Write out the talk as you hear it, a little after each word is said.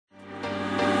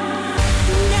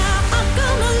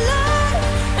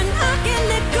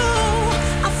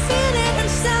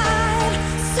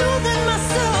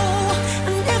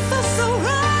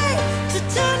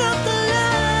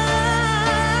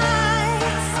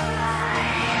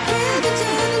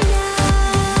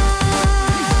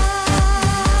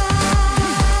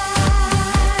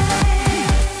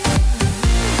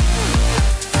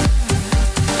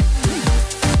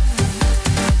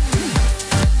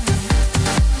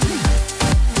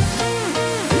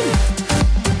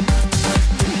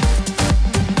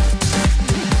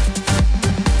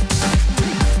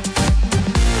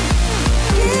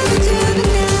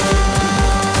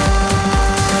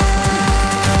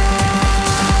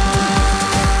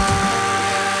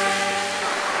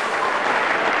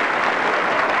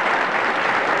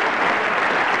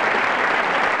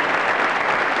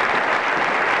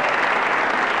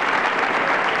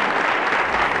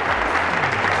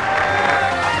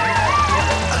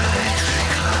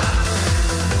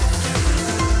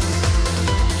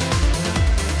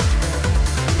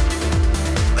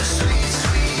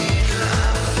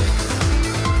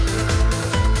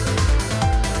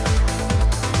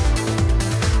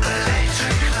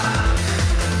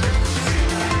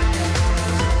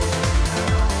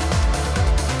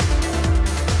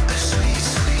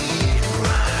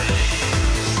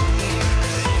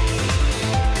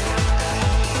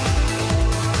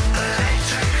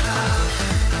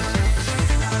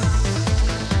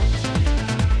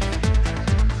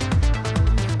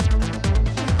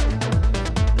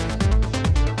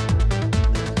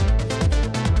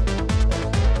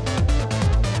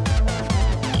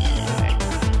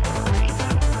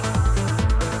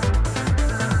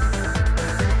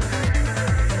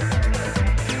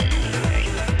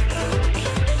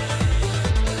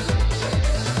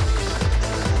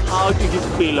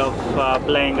feel of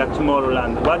playing at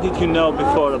Tomorrowland? What did you know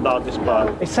before about this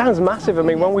party? It sounds massive. I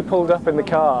mean, when we pulled up in the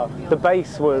car, the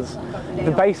bass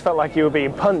felt like you were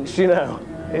being punched, you know.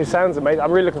 It sounds amazing.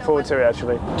 I'm really looking forward to it,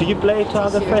 actually. Do you play to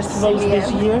other festivals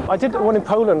this year? I did one in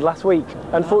Poland last week.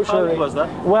 Unfortunately, how was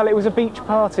that? Well, it was a beach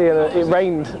party and it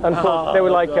rained. There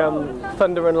were like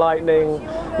thunder and lightning.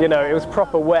 You know, it was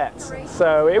proper wet,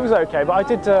 so it was okay. But I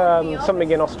did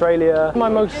something in Australia. My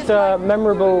most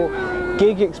memorable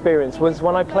gig experience was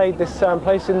when I played this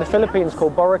place in the Philippines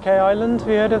called Boracay Island. Have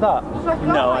you heard of that?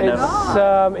 No, I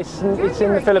never. It's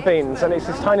in the Philippines, and it's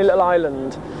this tiny little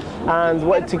island.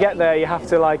 And to get there, you have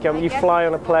to you fly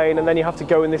on a plane, and then you have to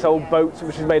go in this old boat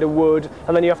which is made of wood,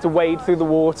 and then you have to wade through the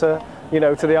water, you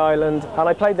know, to the island. And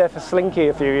I played there for Slinky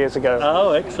a few years ago.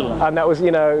 Oh, excellent! And that was,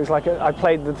 you know, it was like I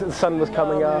played. The sun was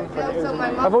coming up.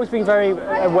 I've always been very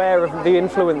aware of the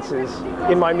influences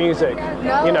in my music.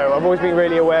 You know, I've always been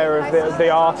really aware of the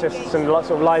artists and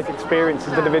lots of life experiences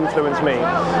that have influenced me.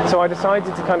 So I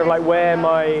decided to kind of like wear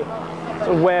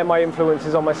my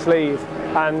influences on my sleeve.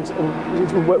 And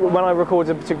when I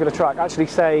recorded a particular track, actually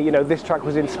say, you know, this track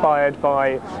was inspired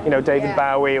by, you know, David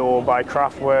Bowie or by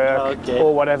Kraftwerk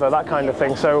or whatever, that kind of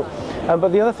thing. So, but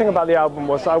the other thing about the album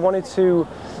was I wanted to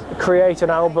create an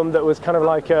album that was kind of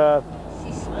like a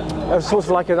sort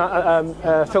of like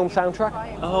a film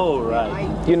soundtrack. Oh,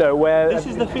 right. You know, where this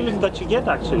is the feeling that you get,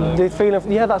 actually. The feeling of,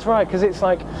 yeah, that's right, because it's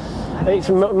like it's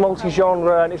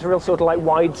multi-genre and it's a real sort of like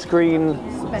widescreen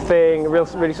thing,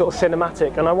 really sort of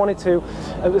cinematic. And I wanted to.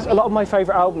 A lot of my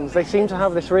favourite albums, they seem to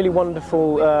have this really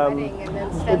wonderful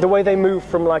the way they move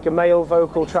from like a male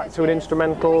vocal track to an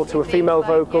instrumental to a female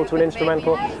vocal to an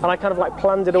instrumental, and I kind of like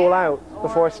planned it all out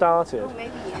before I started.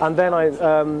 And then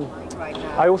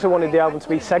I also wanted the album to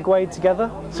be segued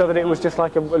together, so that it was just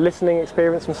like a listening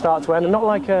experience from start to end, and not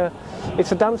like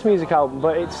it's a dance music album,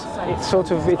 but it's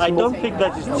sort of. I don't think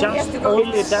that it's just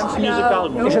only a dance music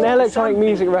album. It's an electronic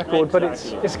music record, but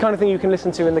it's the kind of thing you can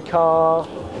listen to in the car,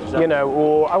 you know.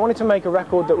 Or I wanted to make a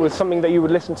record that was something that you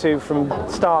would listen to from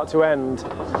start to end,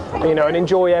 you know, and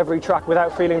enjoy every track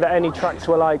without feeling that any tracks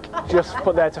were like just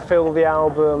put there to fill the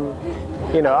album.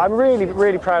 You know, I'm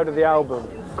really proud of the album.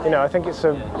 You know, I think it's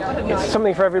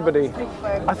something for everybody.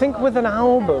 I think with an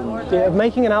album,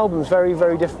 making an album is very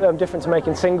different to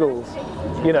making singles.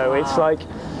 You know, it's like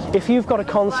if you've got a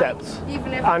concept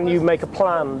and you make a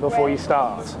plan before you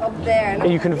start,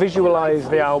 you can visualize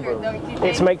the album.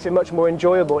 It makes it much more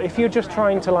enjoyable. If you're just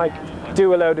trying to like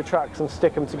do a load of tracks and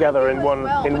stick them together in one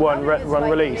run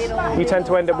release, you tend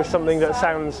to end up with something that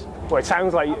sounds, well, it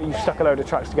sounds like you've stuck a load of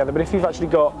tracks together. But if you've actually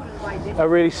got a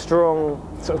really strong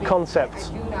sort of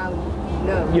concept,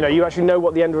 you know, you actually know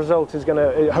what the end result is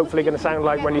hopefully going to sound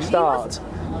like when you start,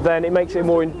 then it makes it a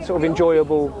more sort of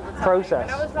enjoyable process.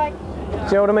 Do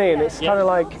you know what I mean? It's kind of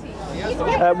like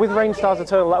with Rain Stars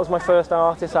Eternal, that was my first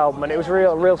artist album, and it was a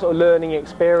real sort of learning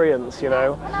experience, you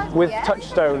know. With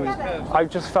Touchstone, I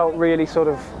just felt really sort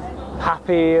of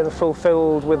happy and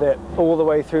fulfilled with it all the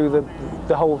way through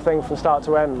the whole thing from start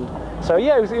to end. So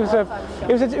yeah,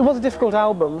 it was a difficult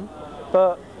album,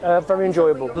 but very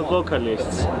enjoyable. The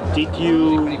vocalists, did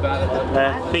you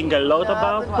think a lot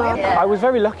about that? I was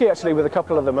very lucky actually with a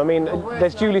couple of them. I mean,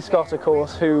 there's Julie Scott, of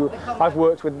course, who I've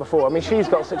worked with before. I mean, she's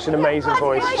got such an amazing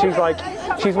voice. She's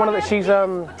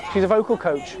a vocal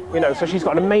coach, you know, so she's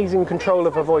got an amazing control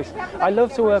of her voice. I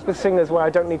love to work with singers where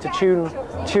I don't need to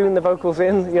tune the vocals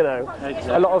in, you know.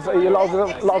 Exactly. A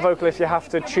lot of vocalists, you have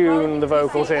to tune the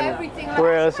vocals in,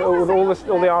 whereas all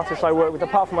the artists I work with,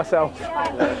 apart from myself,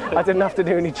 I didn't have to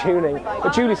do any tuning.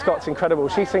 But Julie Scott's incredible.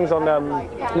 She sings on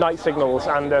Night Signals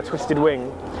and Twisted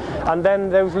Wing. And then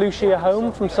there was Lucia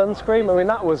Home from Sunscream. I mean,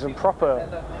 that was a proper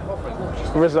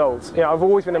result. You know, I've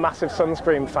always been a massive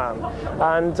Sunscreem fan.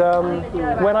 And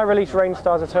when I released Rain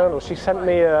Stars Eternal, she sent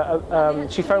me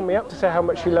she phoned me up to say how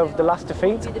much she loved The Last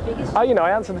Defeat. You know,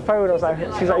 I answered the phone. I was like,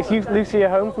 she's like, "Is you Lucia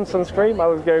Home from Sunscream?" I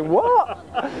was going, "What?"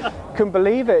 Couldn't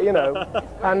believe it, you know.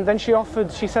 And then she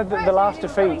said that The Last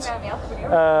Defeat,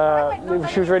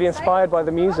 she was really inspired by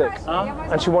the music,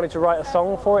 and she wanted to write a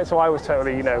song for it. So I was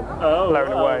totally, you know,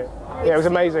 blown away. Yeah, it was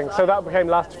amazing. So that became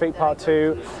Last Defeat Part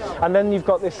 2. And then you've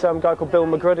got this guy called Bill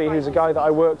McGruddy, who's a guy that I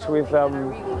worked with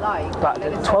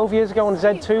about 12 years ago on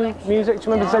Z2 music. Do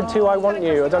you remember Z2 I Want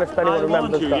You? I don't know if anyone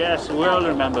remembers that. Yes, we all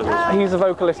remember this. He's the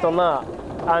vocalist on that.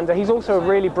 And he's also a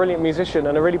really brilliant musician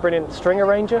and a really brilliant string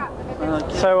arranger.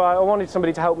 So I wanted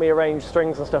somebody to help me arrange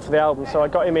strings and stuff for the album, so I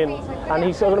got him in. And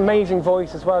he's got an amazing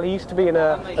voice as well. He used to be in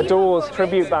a Doors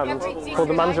tribute band called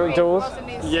the Manzarek Doors.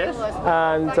 Yes.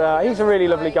 And he's a really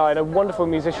lovely guy and a wonderful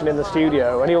musician in the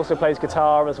studio. And he also plays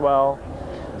guitar as well.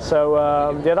 So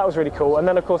yeah, that was really cool. And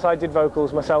then of course I did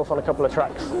vocals myself on a couple of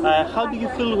tracks. How do you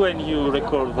feel when you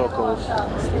record vocals?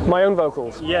 My own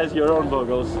vocals? Yes, your own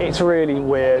vocals. It's really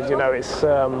weird, you know. It's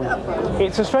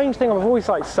a strange thing. I've always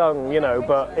like sung, you know,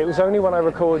 but it was only when I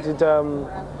recorded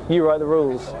You Write the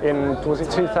Rules in, was it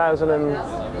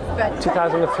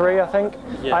 2003, I think.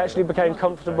 Yeah. I actually became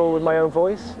comfortable with my own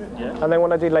voice. Yeah. And then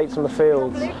when I did Lates on the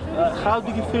Fields. How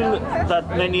do you feel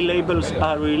that many labels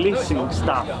are releasing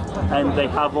stuff and they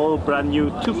have all brand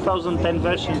new 2010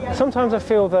 versions? Sometimes I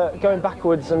feel that going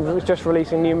backwards and just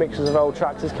releasing new mixes of old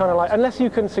tracks is kind of like, unless you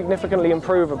can significantly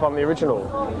improve upon the original,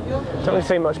 I don't really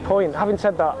see much point. Having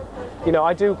said that, you know,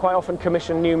 I do quite often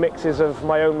commission new mixes of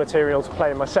my own material to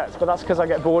play in my sets, but that's because I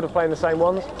get bored of playing the same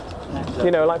ones. Exactly.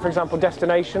 You know, like for example,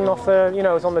 Destination off the, you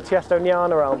know, it was on the Tiesto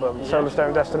Nyana album, yeah.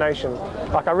 Solarstone Destination.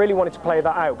 Like I really wanted to play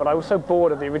that out, but I was so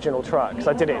bored of the original track, because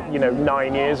I did it, you know,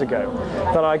 9 years ago,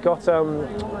 that I got,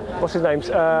 what's his name,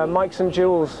 Mike St.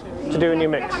 Jules to do a new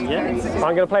mix. Yes.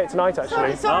 I'm going to play it tonight,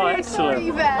 actually. Oh,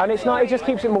 excellent. And it's not, it just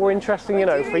keeps it more interesting, you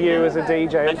know, for you as a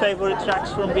DJ. My favourite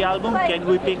tracks from the album, can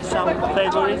we pick some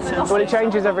favourites? Well, it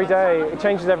changes every day. It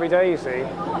changes every day, you see.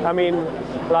 I mean,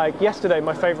 like yesterday,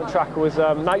 my favourite track was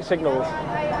Night Signals,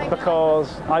 because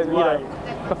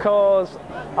because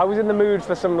I was in the mood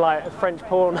for some like French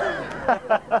porn.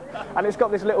 And it's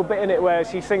got this little bit in it where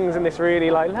she sings in this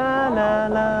really like la la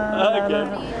la,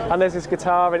 okay. And there's this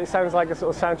guitar and it sounds like a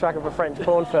sort of soundtrack of a French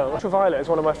porn film. Ultraviolet is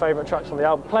one of my favourite tracks on the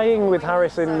album. Playing with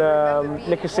Harris in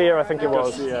Nicosia, I think it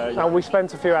was, yeah. And we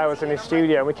spent a few hours in his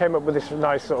studio and we came up with this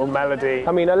nice sort of melody.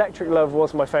 I mean, Electric Love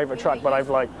was my favourite track, but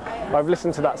I've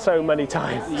listened to that so many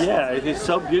times. Yeah, it is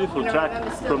so beautiful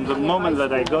track from the moment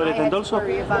that I got it, and also the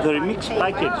remix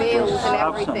package was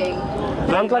awesome.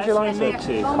 I'm glad you liked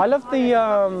it. I love the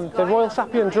Royal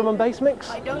Sapien drum and bass mix.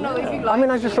 I mean,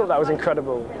 I just thought that was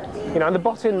incredible. You know, and the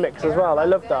Botin mix as well. I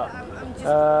loved that.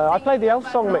 I played the Elf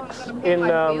Song mix in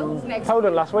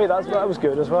Poland last week. That was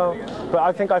good as well. But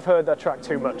I think I've heard that track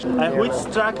too much.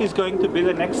 Which track is going to be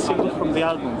the next single from the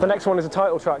album? The next one is a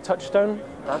title track, Touchstone.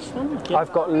 Touchstone? Yeah.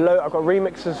 I've got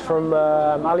remixes from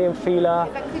Ali and Fila,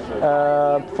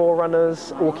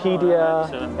 Forerunners, Orchidea,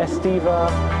 Estiva.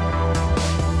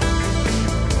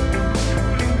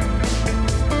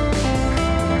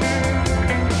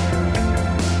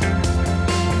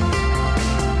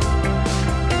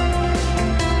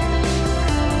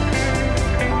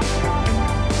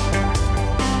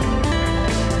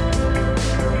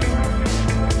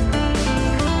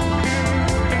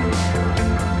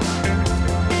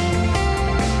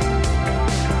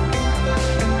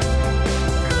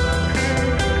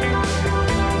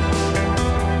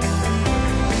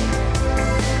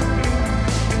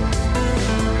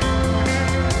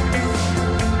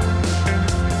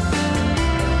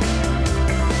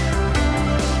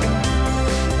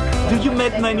 Did you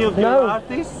meet many of your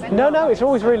artists? No, it's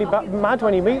always really mad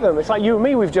when you meet them. It's like you and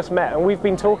me, we've just met and we've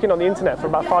been talking on the internet for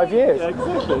about 5 years. Yeah,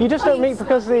 exactly. You just don't meet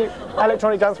because the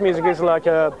electronic dance music is like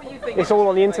it's all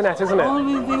on the internet, isn't it?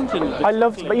 Only the internet. I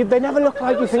loved it, but they never look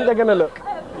like you think they're going to look.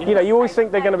 You know, you always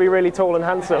think they're going to be really tall and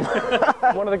handsome.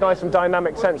 One of the guys from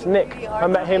Dynamic Sense, Nick, I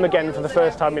met him again for the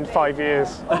first time in 5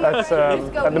 years at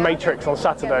the Matrix on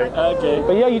Saturday. Okay.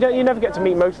 But yeah, you never get to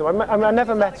meet most of them. I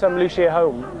never met Lucia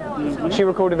Home. Mm-hmm. She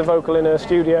recorded the vocal in her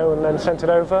studio and then sent it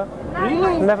over.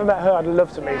 Really? Never met her. I'd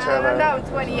love to meet her though.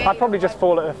 I'd probably just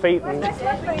fall at her feet and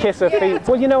kiss her feet.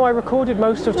 Well, you know, I recorded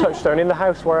most of Touchstone in the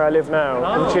house where I live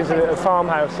now, which is a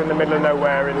farmhouse in the middle of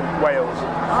nowhere in Wales.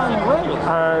 Oh, in Wales?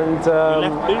 And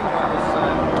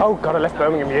oh God, I left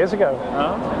Birmingham years ago.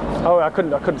 Oh, I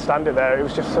couldn't stand it there. It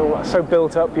was just so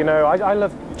built up, you know. I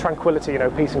love tranquility, you know,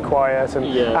 peace and quiet, and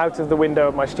out of the window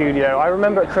of my studio. I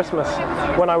remember at Christmas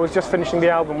when I was just finishing the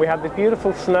album, we had this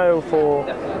beautiful snow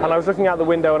and I was looking out the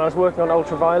window and I was working on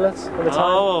Ultraviolet at the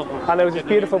time, and there was this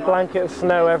beautiful blanket of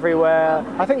snow everywhere.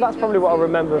 I think that's probably what I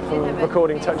remember from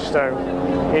recording Touchstone,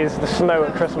 is the snow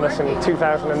at Christmas in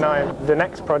 2009. The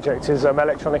next project is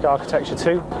Electronic Architecture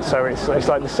 2, so it's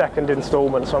like the second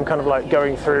instalment, so I'm kind of like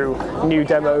going through new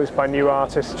demos by new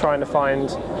artists, trying to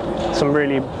find some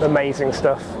really amazing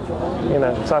stuff, you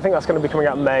know. So I think that's going to be coming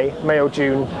out May or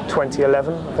June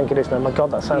 2011, I think it is now. My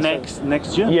God, that sounds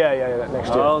next June? Yeah, next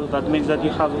year. Oh, that means that you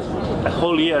have a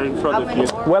whole year in front of you.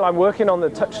 Well, I'm working on the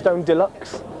Touchstone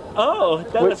Deluxe. Oh,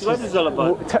 tell us what it's all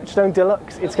about. Touchstone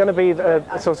Deluxe. It's going to be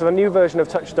a sort of a new version of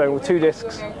Touchstone with 2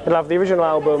 discs. It'll have the original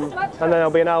album, and then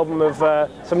there'll be an album of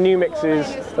some new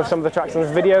mixes of some of the tracks and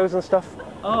videos and stuff.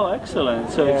 Oh,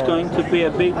 excellent. So it's going to be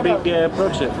a big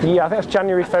project. Yeah, I think it's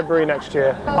January, February next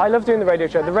year. I love doing the radio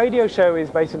show. The radio show is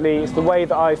basically, it's the way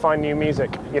that I find new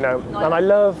music, you know, and I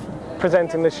love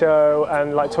presenting the show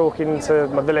and like talking to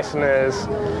the listeners,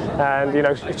 and you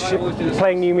know,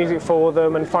 playing new music for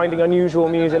them and finding unusual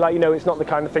music. Like, you know, it's not the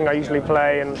kind of thing I usually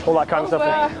play and all that kind of stuff.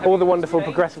 And all the wonderful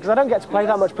progressive, because I don't get to play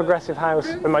that much progressive house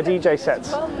in my DJ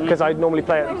sets because I normally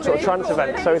play at sort of trance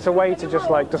events. So it's a way to just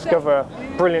like discover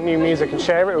brilliant new music and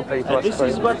share it with people. This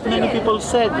is what many people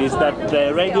said, is that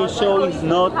the radio show is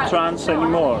not trance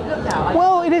anymore.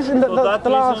 Well, it is. In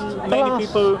Many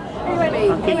people are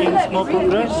thinking it's more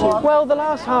progressive. Well, the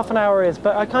last half an hour is,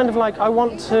 but I kind of like, I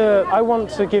want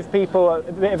to give people a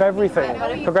bit of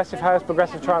everything: progressive house,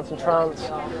 progressive trance, and trance.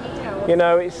 You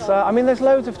know, it's. I mean, there's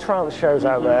loads of trance shows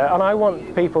out there, and I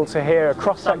want people to hear a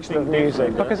cross-section of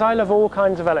music because I love all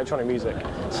kinds of electronic music.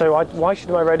 So why should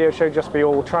my radio show just be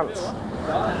all trance?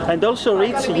 And also,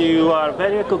 Rich, you are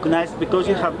very recognized because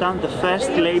you have done the first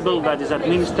label that is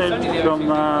administered from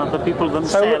the people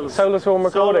themselves. Solarstone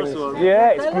recordings.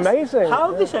 Yeah, it's amazing.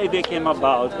 How this idea came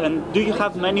about, and do you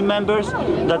have many members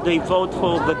that they vote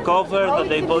for the cover, that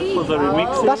they vote for the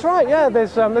remixes? That's right. Yeah,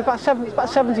 there's about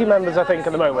 70 members, I think,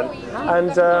 at the moment,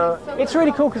 and it's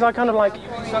really cool because I kind of like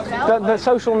the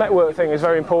social network thing is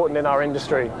very important in our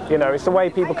industry. You know, it's the way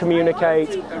people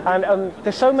communicate, and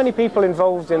there's so many people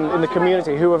involved in the community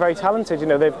who are very talented. You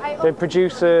know, they're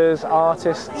producers,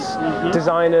 artists,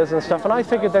 designers and stuff, and I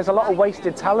figured there's a lot of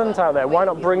wasted talent out there. Why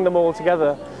not bring them all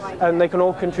together and they can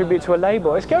all contribute to a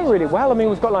label? It's going really well. I mean,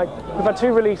 we've had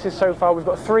 2 releases so far. We've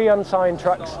got 3 unsigned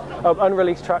tracks,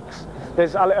 unreleased tracks.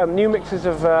 There's new mixes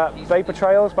of Vapor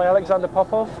Trails by Alexander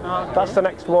Popov. That's the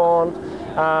next one.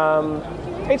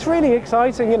 It's really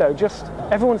exciting, you know, just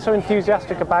everyone's so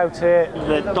enthusiastic about it.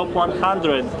 The top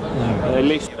 100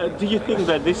 list, do you think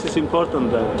that this is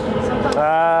important though?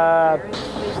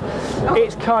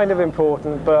 It's kind of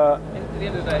important, but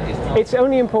it's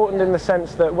only important in the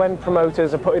sense that when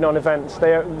promoters are putting on events,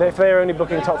 if they're only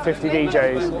booking top 50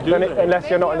 DJs, then unless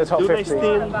you're not in the top 50.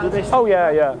 Do they still? Oh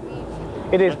yeah.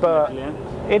 It is, but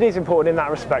it is important in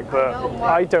that respect, but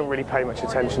I don't really pay much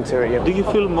attention to it. Do you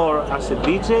feel more as a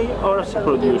DJ or as a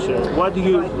producer? What do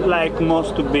you like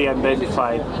most to be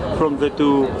identified from the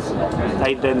two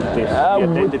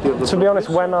identities? To be honest,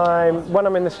 when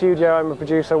I'm in the studio, I'm a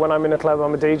producer. When I'm in a club,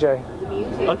 I'm a DJ.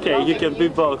 Okay, you can be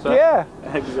both. Huh? Yeah,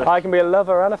 exactly. I can be a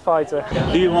lover and a fighter.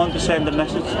 Do you want to send a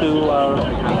message to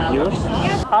our viewers?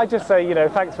 I just say, you know,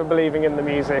 thanks for believing in the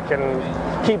music and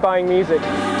keep buying music.